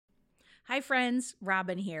Hi friends,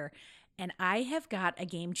 Robin here, and I have got a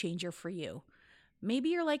game changer for you. Maybe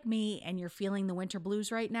you're like me and you're feeling the winter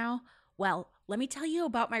blues right now. Well, let me tell you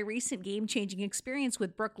about my recent game-changing experience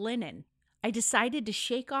with Brooklinen. I decided to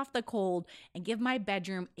shake off the cold and give my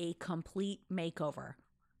bedroom a complete makeover.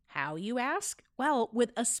 How, you ask? Well,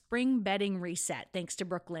 with a spring bedding reset, thanks to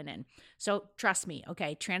Brooklinen. So trust me,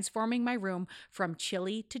 okay, transforming my room from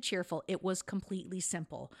chilly to cheerful, it was completely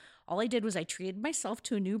simple. All I did was I treated myself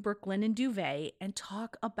to a new Brooklinen duvet, and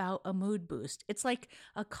talk about a mood boost. It's like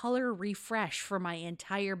a color refresh for my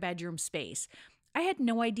entire bedroom space. I had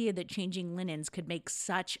no idea that changing linens could make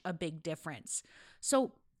such a big difference.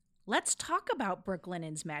 So let's talk about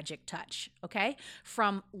Brooklinen's magic touch, okay?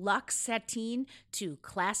 From luxe sateen to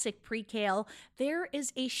classic percale, there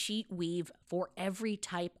is a sheet weave for every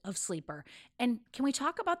type of sleeper. And can we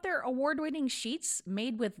talk about their award-winning sheets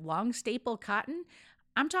made with long staple cotton?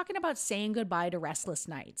 I'm talking about saying goodbye to restless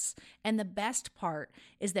nights. And the best part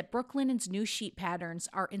is that Brooklinen's new sheet patterns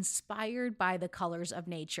are inspired by the colors of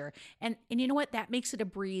nature. And you know what? That makes it a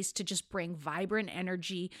breeze to just bring vibrant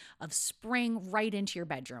energy of spring right into your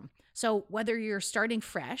bedroom. So whether you're starting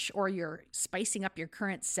fresh or you're spicing up your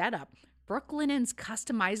current setup, Brooklinen's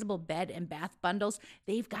customizable bed and bath bundles,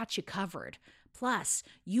 they've got you covered. Plus,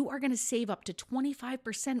 you are going to save up to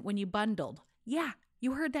 25% when you bundled. Yeah,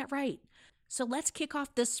 you heard that right. So let's kick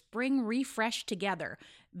off this spring refresh together.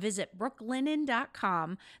 Visit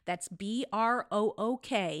brooklinen.com. That's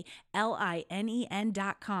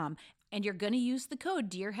BROOKLINEN.com. And you're going to use the code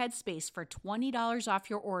Dear Headspace for $20 off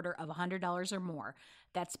your order of $100 or more.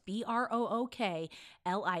 That's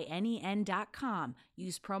BROOKLINEN.com.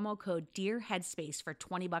 Use promo code Dear Headspace for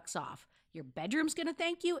 $20 off. Your bedroom's going to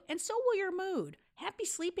thank you, and so will your mood. Happy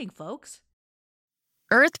sleeping, folks.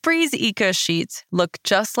 EarthBreeze Eco Sheets look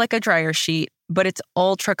just like a dryer sheet, but it's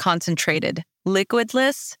ultra concentrated,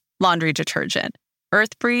 liquidless laundry detergent.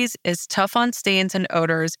 EarthBreeze is tough on stains and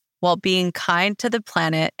odors while being kind to the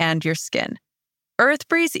planet and your skin.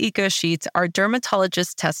 EarthBreeze Eco Sheets are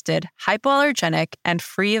dermatologist tested, hypoallergenic, and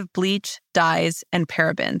free of bleach, dyes, and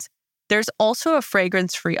parabens. There's also a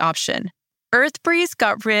fragrance-free option. EarthBreeze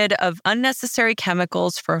got rid of unnecessary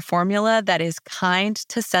chemicals for a formula that is kind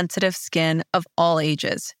to sensitive skin of all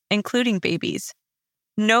ages, including babies.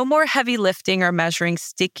 No more heavy lifting or measuring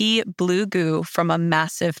sticky blue goo from a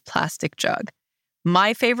massive plastic jug.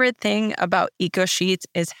 My favorite thing about Eco Sheets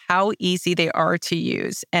is how easy they are to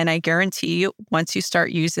use, and I guarantee you, once you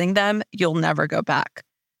start using them, you'll never go back.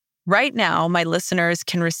 Right now, my listeners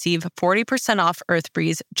can receive 40% off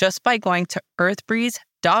EarthBreeze just by going to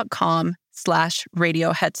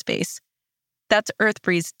earthbreeze.com/Radio Headspace. That's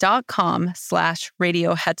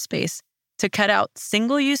earthbreeze.com/Radio Headspace to cut out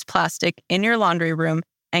single-use plastic in your laundry room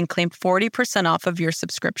and claim 40% off of your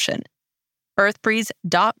subscription.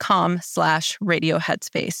 earthbreeze.com/Radio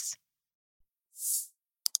Headspace.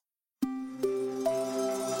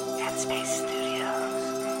 Headspace Studios.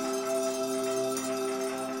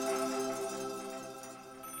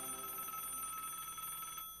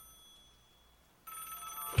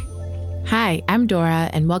 Hi, I'm Dora,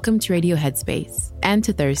 and welcome to Radio Headspace, and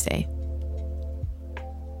to Thursday.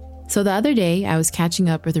 So the other day, I was catching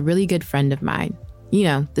up with a really good friend of mine. You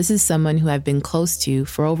know, this is someone who I've been close to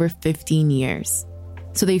for over 15 years.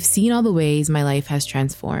 So they've seen all the ways my life has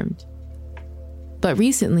transformed. But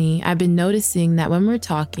recently, I've been noticing that when we're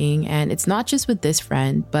talking, and it's not just with this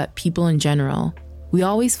friend, but people in general, we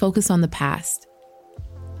always focus on the past.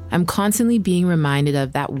 I'm constantly being reminded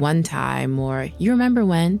of that one time, or you remember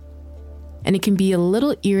when? And it can be a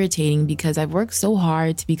little irritating because I've worked so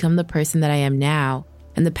hard to become the person that I am now,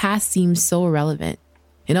 and the past seems so irrelevant.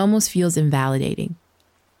 It almost feels invalidating.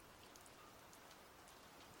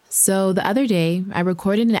 So the other day, I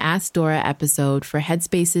recorded an Ask Dora episode for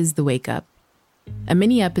Headspace's The Wake Up, a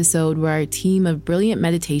mini episode where our team of brilliant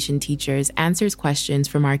meditation teachers answers questions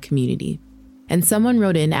from our community. And someone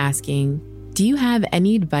wrote in asking, do you have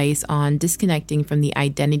any advice on disconnecting from the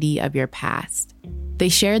identity of your past? They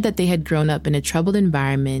shared that they had grown up in a troubled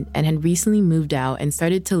environment and had recently moved out and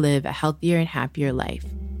started to live a healthier and happier life.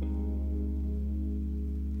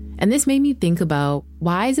 And this made me think about,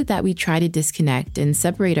 why is it that we try to disconnect and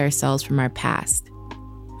separate ourselves from our past,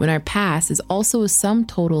 when our past is also a sum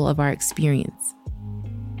total of our experience?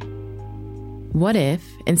 What if,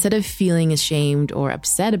 instead of feeling ashamed or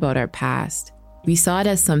upset about our past, we saw it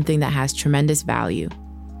as something that has tremendous value?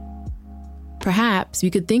 Perhaps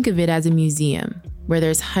we could think of it as a museum, where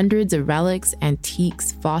there's hundreds of relics,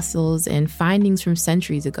 antiques, fossils, and findings from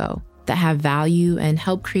centuries ago that have value and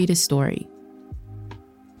help create a story.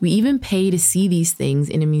 We even pay to see these things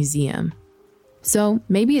in a museum. So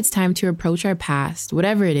maybe it's time to approach our past,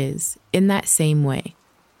 whatever it is, in that same way.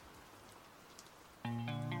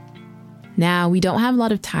 Now, we don't have a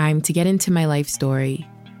lot of time to get into my life story,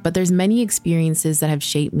 but there's many experiences that have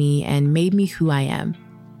shaped me and made me who I am.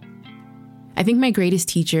 I think my greatest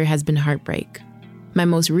teacher has been heartbreak. My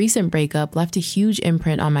most recent breakup left a huge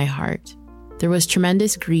imprint on my heart. There was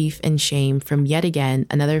tremendous grief and shame from yet again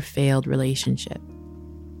another failed relationship.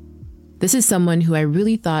 This is someone who I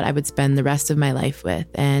really thought I would spend the rest of my life with,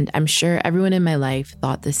 and I'm sure everyone in my life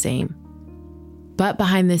thought the same. But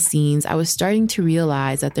behind the scenes, I was starting to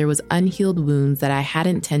realize that there was unhealed wounds that I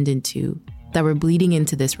hadn't tended to that were bleeding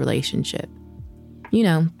into this relationship. You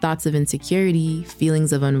know, thoughts of insecurity,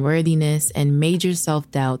 feelings of unworthiness, and major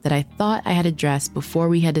self-doubt that I thought I had addressed before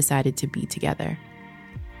we had decided to be together.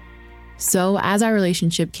 So as our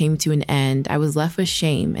relationship came to an end, I was left with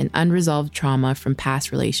shame and unresolved trauma from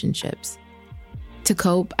past relationships. To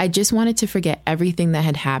cope, I just wanted to forget everything that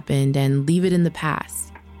had happened and leave it in the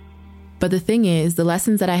past. But the thing is, the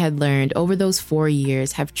lessons that I had learned over those 4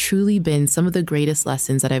 years have truly been some of the greatest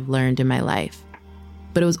lessons that I've learned in my life.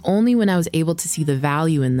 But it was only when I was able to see the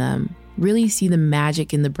value in them, really see the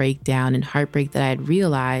magic in the breakdown and heartbreak, that I had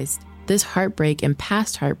realized this heartbreak and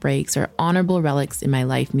past heartbreaks are honorable relics in my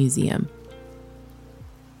life museum.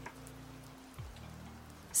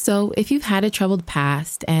 So if you've had a troubled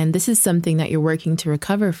past and this is something that you're working to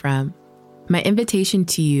recover from, my invitation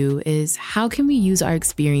to you is, how can we use our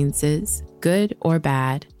experiences, good or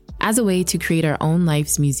bad, as a way to create our own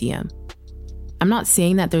life's museum? I'm not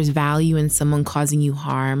saying that there's value in someone causing you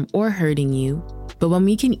harm or hurting you, but when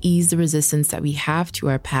we can ease the resistance that we have to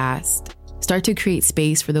our past, start to create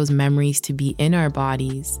space for those memories to be in our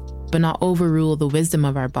bodies, but not overrule the wisdom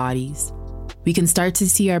of our bodies, we can start to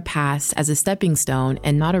see our past as a stepping stone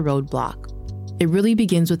and not a roadblock. It really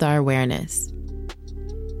begins with our awareness.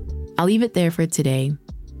 I'll leave it there for today.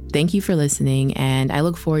 Thank you for listening, and I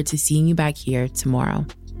look forward to seeing you back here tomorrow.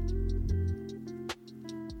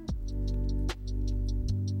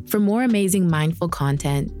 For more amazing mindful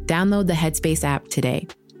content, download the Headspace app today.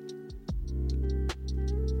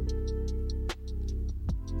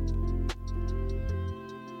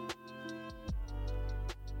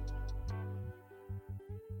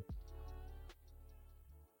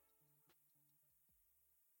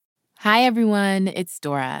 Hi everyone, it's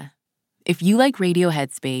Dora. If you like Radio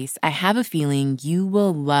Headspace, I have a feeling you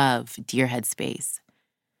will love Dear Headspace.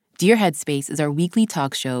 Dear Headspace is our weekly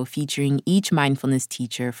talk show featuring each mindfulness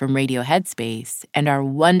teacher from Radio Headspace and our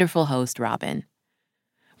wonderful host, Robin.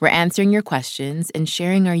 We're answering your questions and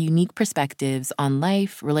sharing our unique perspectives on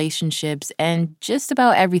life, relationships, and just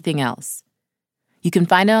about everything else. You can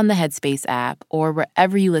find it on the Headspace app or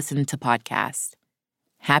wherever you listen to podcasts.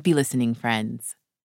 Happy listening, friends.